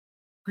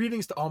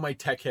Greetings to all my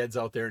tech heads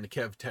out there in the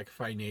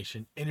KevTechify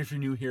Nation, and if you're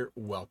new here,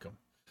 welcome.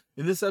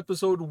 In this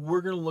episode, we're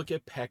going to look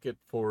at packet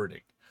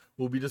forwarding.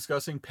 We'll be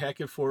discussing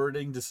packet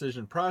forwarding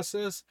decision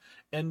process,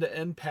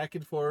 end-to-end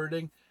packet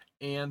forwarding,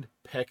 and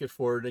packet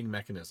forwarding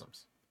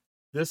mechanisms.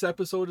 This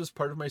episode is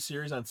part of my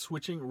series on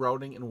switching,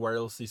 routing, and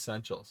wireless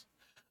essentials.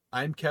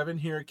 I'm Kevin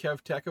here at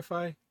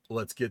KevTechify.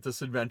 Let's get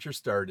this adventure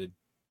started.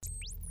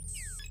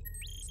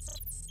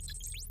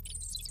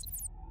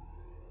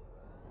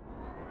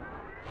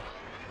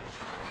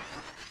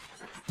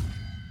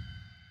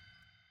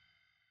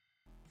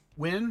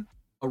 When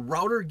a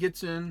router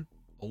gets in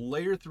a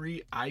layer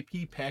 3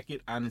 IP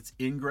packet on its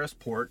ingress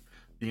port,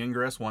 the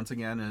ingress once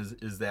again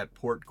is that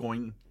port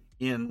going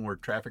in where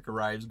traffic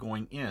arrives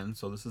going in.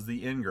 So this is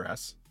the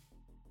ingress.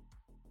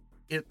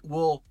 It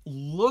will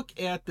look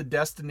at the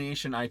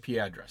destination IP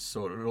address.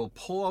 So it'll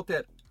pull out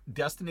that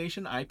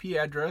destination IP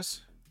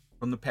address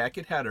from the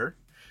packet header,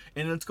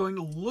 and it's going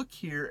to look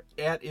here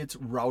at its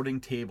routing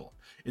table.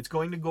 It's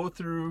going to go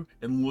through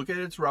and look at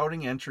its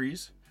routing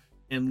entries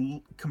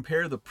and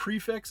compare the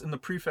prefix and the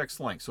prefix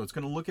length. So it's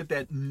going to look at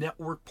that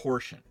network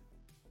portion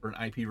for an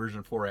IP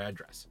version 4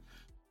 address.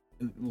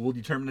 And we'll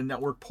determine the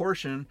network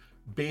portion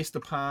based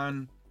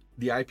upon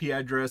the IP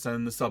address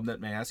and the subnet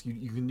mask.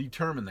 You can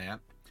determine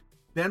that.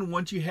 Then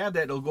once you have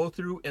that, it'll go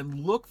through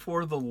and look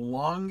for the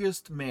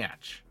longest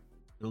match.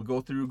 It'll go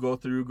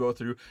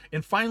through,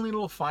 and finally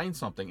it'll find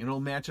something and it'll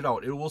match it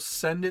out. It will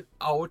send it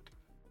out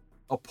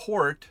a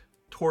port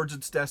towards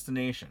its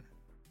destination.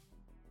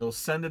 It'll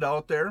send it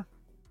out there.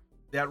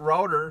 That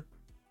router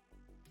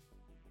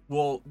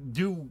will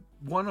do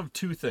one of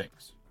two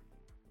things.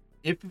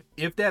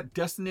 If that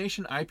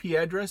destination IP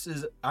address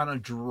is on a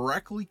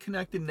directly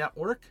connected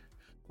network,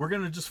 we're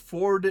going to just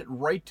forward it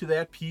right to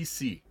that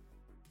PC.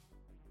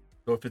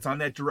 So if it's on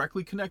that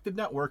directly connected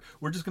network,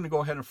 we're just going to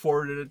go ahead and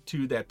forward it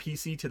to that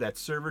PC, to that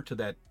server, to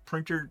that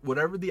printer,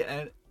 whatever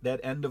that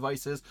end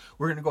device is,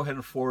 we're going to go ahead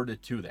and forward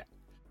it to that.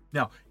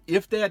 Now,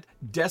 if that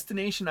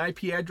destination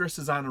IP address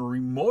is on a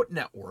remote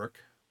network,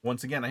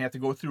 once again, I have to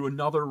go through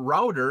another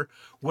router.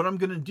 What I'm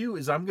going to do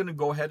is I'm going to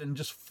go ahead and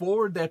just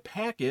forward that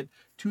packet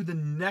to the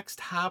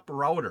next hop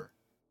router.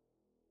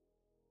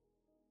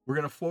 We're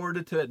going to forward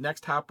it to that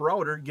next hop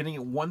router, getting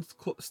it one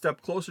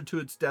step closer to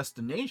its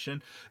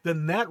destination.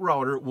 Then that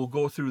router will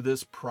go through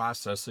this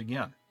process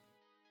again.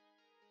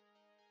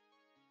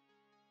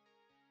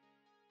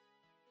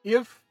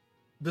 If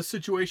the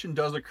situation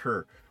does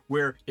occur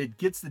where it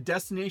gets the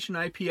destination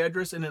IP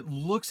address and it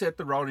looks at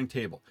the routing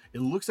table, it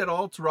looks at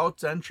all its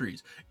routes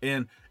entries,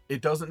 and it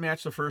doesn't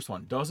match the first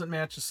one, doesn't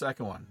match the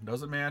second one,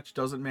 doesn't match,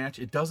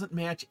 it doesn't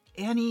match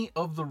any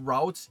of the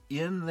routes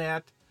in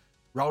that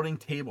routing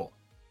table.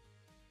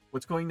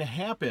 What's going to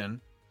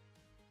happen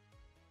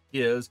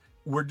is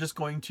we're just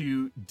going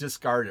to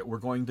discard it. We're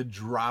going to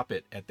drop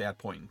it at that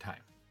point in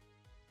time,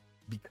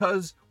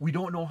 because we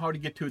don't know how to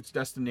get to its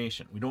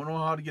destination. We don't know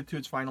how to get to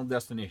its final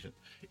destination.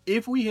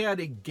 If we had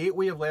a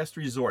gateway of last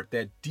resort,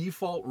 that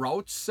default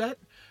route set,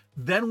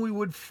 then we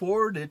would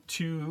forward it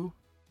to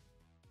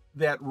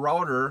that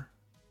router,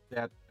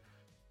 that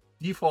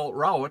default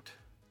route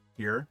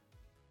here.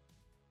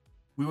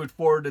 We would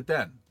forward it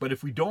then. But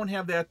if we don't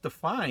have that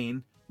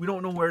defined, we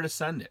don't know where to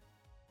send it.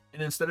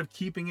 And instead of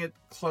keeping it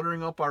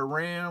cluttering up our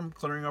RAM,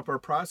 cluttering up our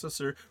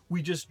processor,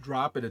 we just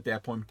drop it at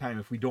that point in time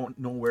if we don't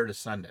know where to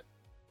send it.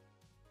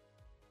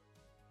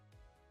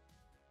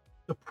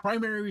 The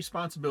primary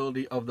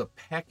responsibility of the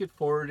packet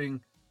forwarding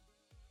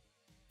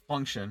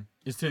function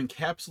is to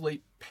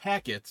encapsulate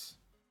packets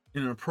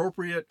in an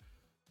appropriate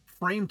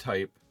frame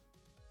type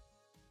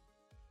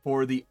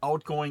for the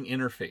outgoing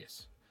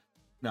interface.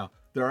 Now,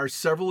 there are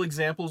several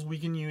examples we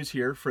can use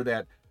here for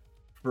that,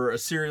 for a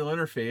serial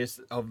interface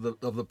of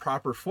the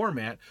proper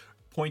format,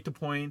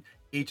 point-to-point,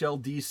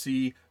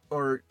 HLDC,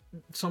 or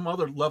some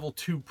other level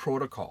 2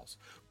 protocols.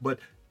 But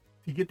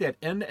to get that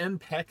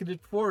end-to-end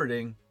packeted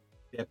forwarding,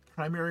 that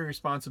primary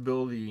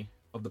responsibility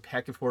of the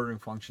packet forwarding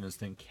function is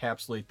to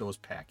encapsulate those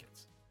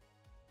packets.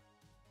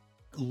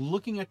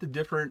 Looking at the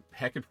different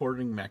packet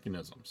forwarding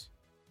mechanisms,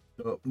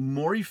 the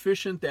more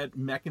efficient that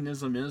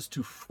mechanism is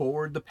to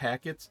forward the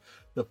packets,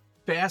 the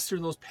faster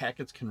those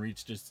packets can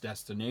reach its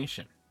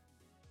destination.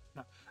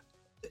 Now,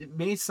 it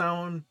may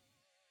sound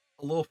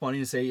a little funny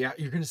to say, yeah,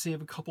 you're going to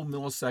save a couple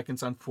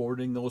milliseconds on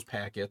forwarding those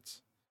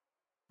packets,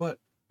 but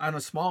on a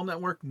small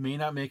network may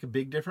not make a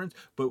big difference.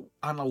 But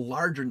on a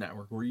larger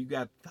network where you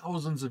got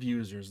thousands of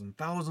users and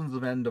thousands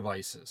of end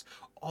devices,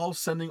 all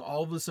sending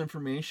all of this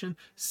information,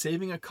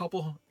 saving a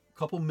couple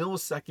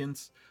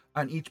milliseconds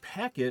on each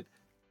packet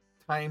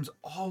times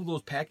all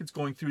those packets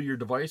going through your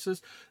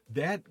devices,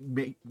 that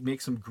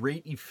makes some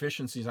great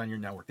efficiencies on your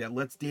network. That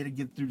lets data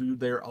get through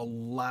there a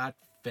lot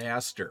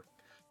faster.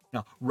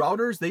 Now,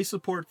 routers, they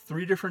support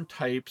 3 different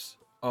types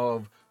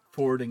of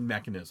forwarding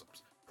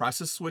mechanisms: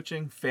 process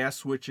switching, fast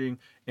switching,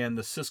 and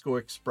the Cisco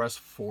Express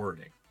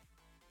forwarding.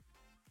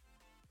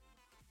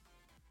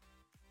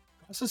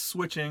 Process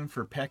switching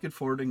for packet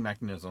forwarding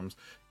mechanisms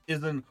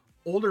is an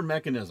older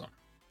mechanism.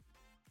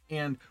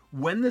 And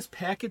when this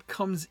packet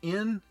comes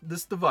in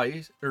this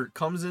device, or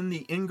comes in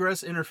the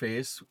ingress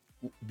interface,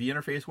 the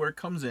interface where it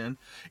comes in,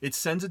 it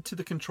sends it to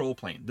the control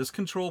plane. This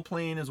control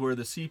plane is where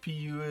the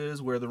CPU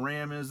is, where the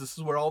RAM is. This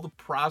is where all the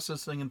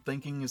processing and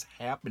thinking is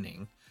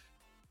happening.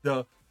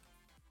 The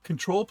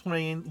control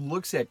plane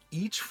looks at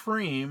each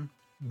frame,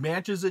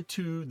 matches it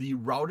to the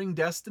routing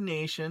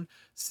destination,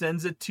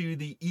 sends it to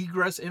the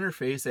egress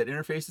interface that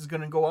interface is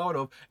going to go out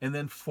of, and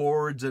then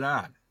forwards it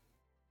on.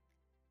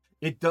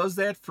 It does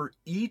that for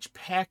each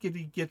packet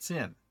it gets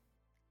in.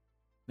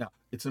 Now,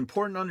 it's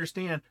important to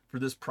understand for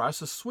this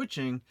process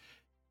switching,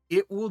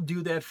 it will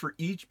do that for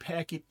each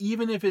packet,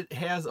 even if it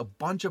has a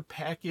bunch of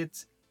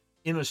packets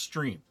in a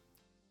stream.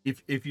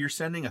 If you're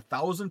sending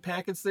 1,000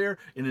 packets there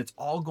and it's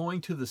all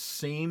going to the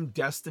same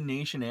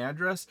destination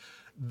address,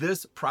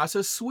 this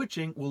process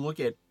switching will look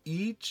at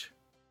each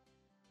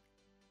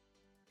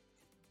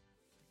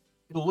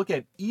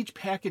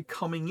packet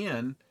coming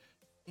in,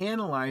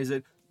 analyze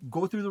it,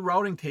 go through the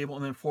routing table,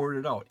 and then forward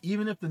it out.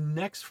 Even if the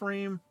next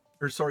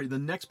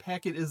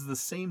packet is the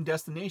same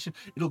destination,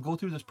 it'll go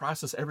through this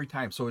process every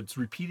time. So it's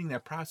repeating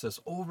that process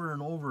over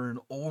and over and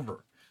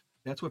over.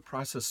 That's what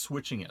process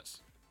switching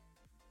is.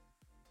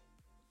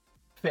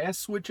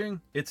 Fast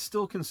switching, it's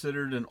still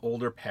considered an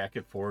older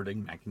packet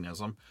forwarding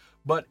mechanism,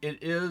 but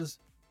it is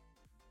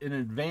an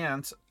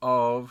advance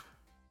of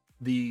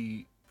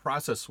the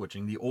process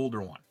switching, the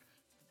older one.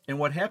 And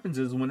what happens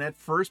is when that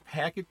first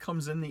packet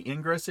comes in the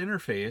ingress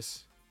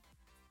interface,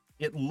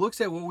 it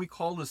looks at what we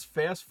call this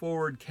fast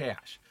forward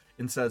cache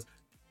and says,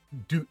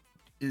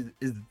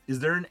 is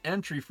there an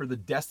entry for the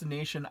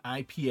destination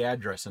IP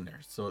address in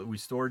there? So we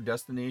store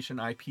destination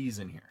IPs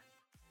in here.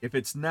 If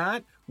it's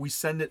not, we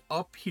send it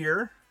up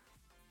here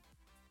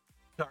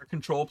to our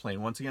control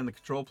plane. Once again, the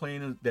control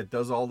plane that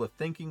does all the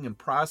thinking and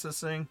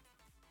processing,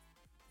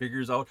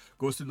 figures out,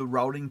 goes through the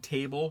routing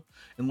table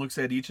and looks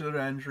at each of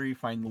the entry,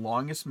 find the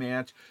longest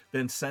match,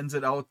 then sends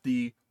it out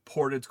the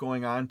port it's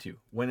going on to.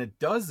 When it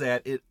does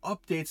that, it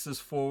updates this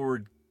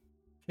forward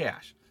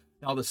cache.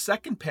 Now the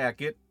second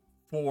packet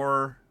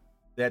for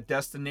that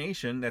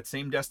destination, that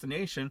same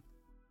destination,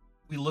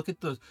 we look at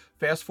the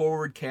fast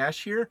forward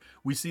cache here,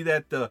 we see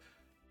that the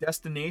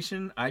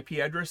destination IP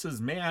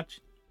addresses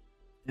match,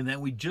 and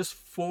then we just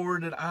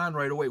forward it on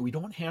right away. We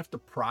don't have to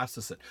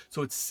process it.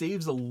 So it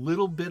saves a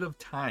little bit of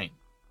time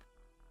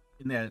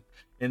in that.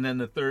 And then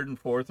the third and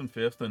fourth and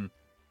fifth and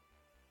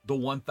the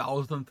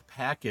 1,000th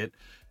packet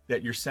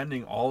that you're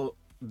sending, all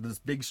this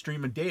big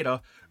stream of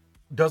data,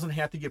 doesn't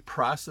have to get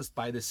processed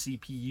by the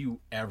CPU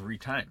every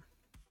time.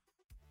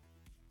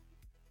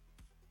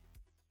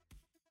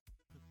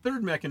 The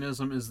third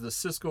mechanism is the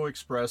Cisco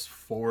Express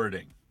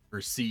Forwarding, or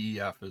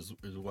CEF is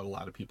what a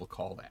lot of people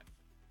call that.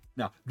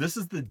 Now, this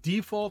is the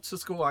default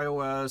Cisco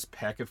IOS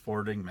packet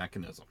forwarding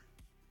mechanism.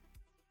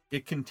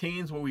 It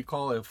contains what we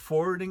call a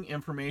forwarding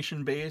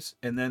information base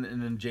and then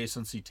an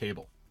adjacency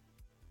table.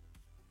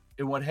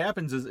 And what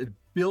happens is it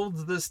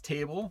builds this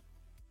table,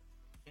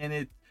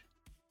 and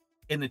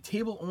the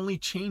table only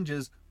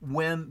changes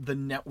when the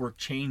network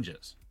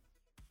changes.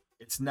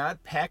 It's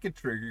not packet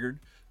triggered.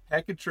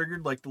 Packet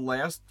triggered like the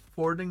last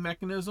forwarding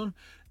mechanism.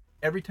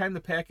 Every time the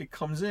packet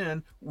comes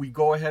in, we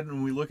go ahead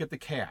and we look at the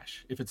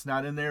cache. If it's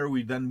not in there,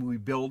 we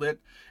build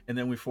it and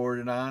then we forward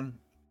it on.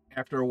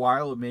 After a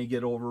while, it may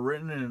get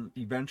overwritten, and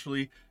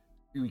eventually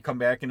you come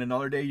back in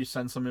another day, you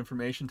send some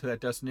information to that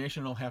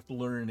destination, it'll have to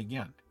learn it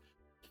again.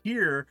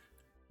 Here,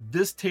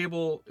 this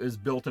table is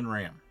built in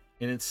RAM,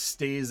 and it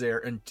stays there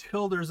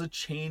until there's a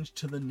change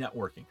to the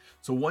networking.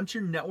 So once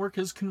your network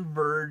has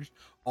converged,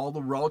 all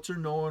the routes are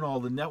known, all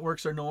the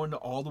networks are known to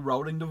all the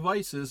routing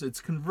devices,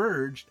 it's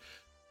converged,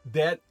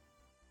 that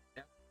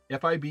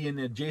FIB in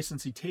the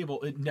adjacency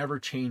table, it never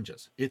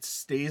changes. It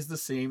stays the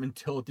same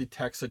until it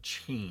detects a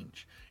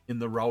change in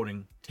the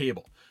routing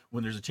table.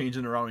 When there's a change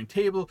in the routing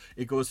table,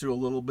 it goes through a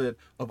little bit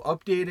of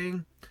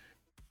updating,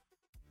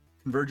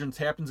 convergence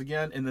happens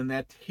again, and then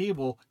that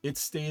table, it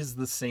stays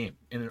the same,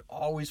 and it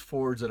always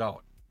forwards it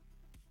out.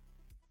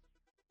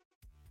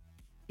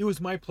 It was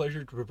my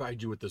pleasure to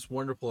provide you with this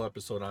wonderful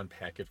episode on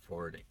packet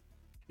forwarding.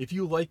 If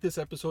you like this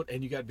episode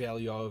and you got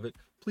value out of it,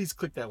 please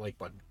click that like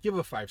button, give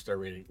a 5-star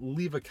rating,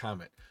 leave a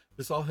comment.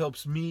 This all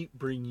helps me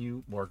bring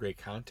you more great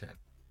content.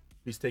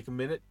 Please take a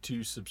minute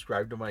to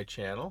subscribe to my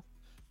channel.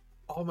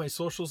 All my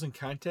socials and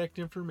contact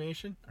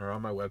information are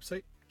on my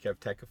website,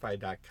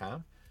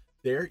 KevTechify.com.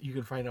 There you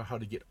can find out how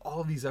to get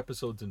all these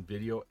episodes in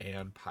video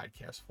and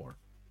podcast form.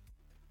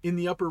 In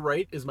the upper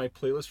right is my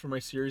playlist for my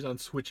series on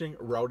switching,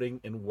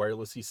 routing, and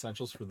wireless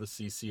essentials for the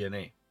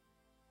CCNA.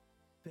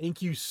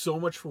 Thank you so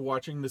much for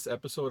watching this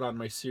episode on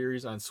my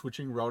series on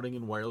switching, routing,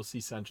 and wireless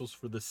essentials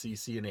for the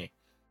CCNA.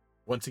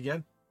 Once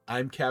again,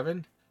 I'm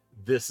Kevin.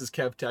 This is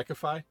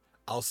KevTechify.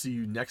 I'll see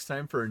you next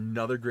time for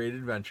another great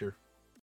adventure.